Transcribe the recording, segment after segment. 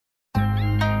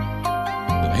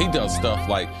he does stuff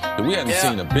like that we hadn't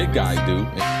seen a big guy do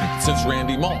since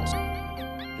Randy Moss.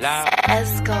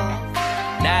 Let's go.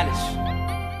 Knowledge.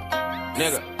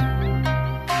 Nigga.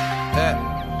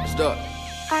 Let's do it.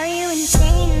 Are you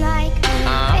insane like me?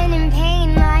 Been in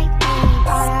pain like me?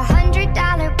 Bought $100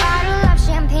 bottle of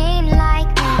champagne like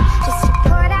me? Just to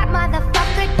pour that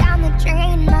motherfucker down the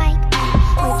drain like me?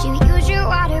 Would you use your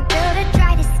water bill to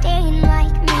try to stain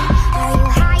like me? Are you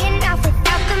high enough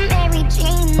without the Mary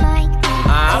Jane like me?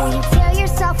 Will you tear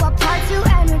yourself apart to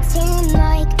entertain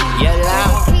like me?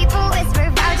 People whisper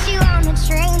about you on the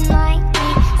train like me,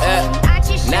 saying that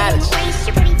you shouldn't waste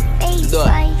your pretty face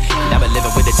like me. I've been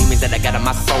living with the demons that I got in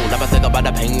my soul. I've been thinking about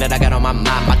the pain that I got on my mind.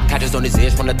 My conscience on this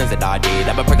edge from the things that I did.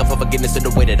 I've been praying for forgiveness in the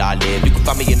way that I live. You can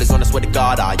find me in the zone, I swear to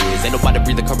God I is. Ain't nobody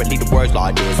breathing currently the words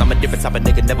like this. I'm a different type of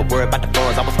nigga, never worry about the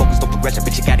funds. I was focused on progression,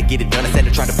 bitch, you gotta get it done. Instead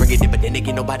of trying to bring it in, but then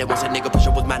again, nobody wants a nigga.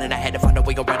 Pressure was mine and I had to find a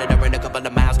way around it. I ran a couple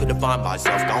of miles, couldn't find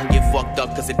myself. Don't get fucked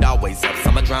up, cause it always helps.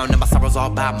 I'ma drown in my sorrows all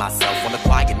by myself. On a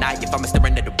quiet night, if I'm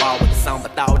staring at the wall with the sound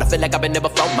of thought, I feel like I've been never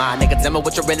before mine. Nigga, tell me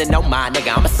what you really know, my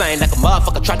nigga. I'm a saying like a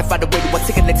motherfucker, trying to find a way to a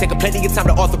ticket. They taking plenty of time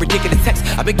to author ridiculous text.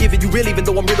 I've been giving you real even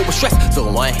though I'm riddled with stress. So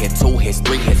 1 hit, 2 hits,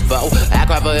 3 hits, 4. I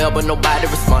cry for help but nobody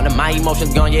responding. My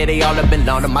emotions gone, yeah, they all have been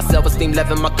loaned. My self-esteem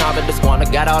left in my confidence squander.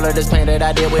 Got all of this pain that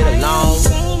I did with alone. Loud,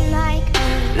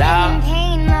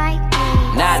 pain like me.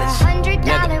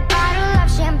 $100 bottle of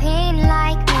champagne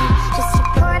like me. Just to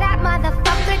pour that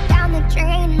motherfucker down the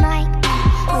drain like me.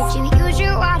 Would you use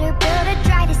your water bill to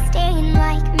try to stain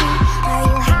like me? Are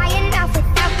you high enough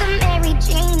without the Mary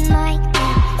Jane like me?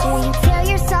 Do you tear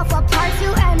yourself apart to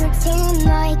entertain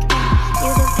like me? Do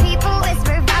the people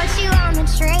whisper about you on the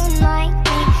train like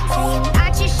me, saying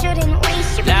that you shouldn't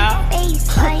waste your face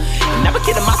like me? Never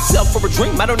kidding myself for a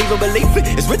dream, I don't even believe it.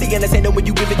 It's really entertaining when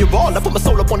you give it your all. I put my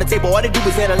soul up on the table, all they do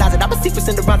is analyze it. I'm a secret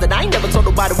in the round that I ain't never told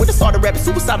nobody. When I started rapping,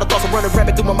 suicidal thoughts are running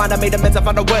rampant through my mind. I made amends, I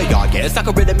found a way, I guess I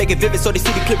could really make it vivid, so they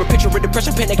see the clearer picture of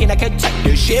depression, panicking, I can't take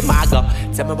this shit, my God.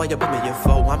 Tell me why you put me in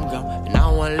for, I'm gone, and I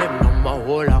don't wanna live no more,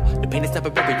 hold on. The pain is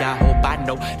temporary, I hope I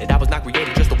know that I was not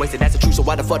created just to waste it, that's the truth. So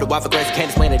why the fuck do I for grace can't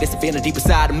explain it? It's a feeling deep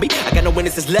inside of me. I got no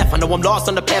witnesses left, I know I'm lost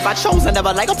on the path I chose. I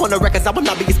never like up on the records, I will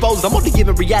not be exposed. I'm only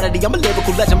giving reality, I'm a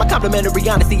lyrical legend. My complimentary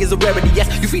honesty is a rarity, yes.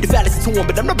 You feed the fallacy to him,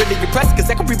 but I'm not really impressed, cause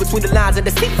I can read between the lines and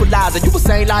the secret lies. And you was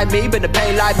sane like me, been the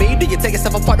pain like me. Do you take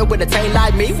yourself apart with a taint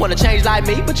like me? Wanna change like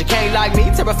me, but you can't like me.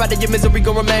 Terrified that your misery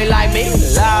gon' remain like me.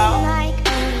 Loud,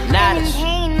 knowledge,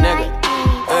 nigga.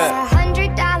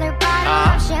 $100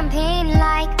 bottle of champagne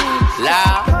like me.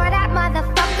 Loud.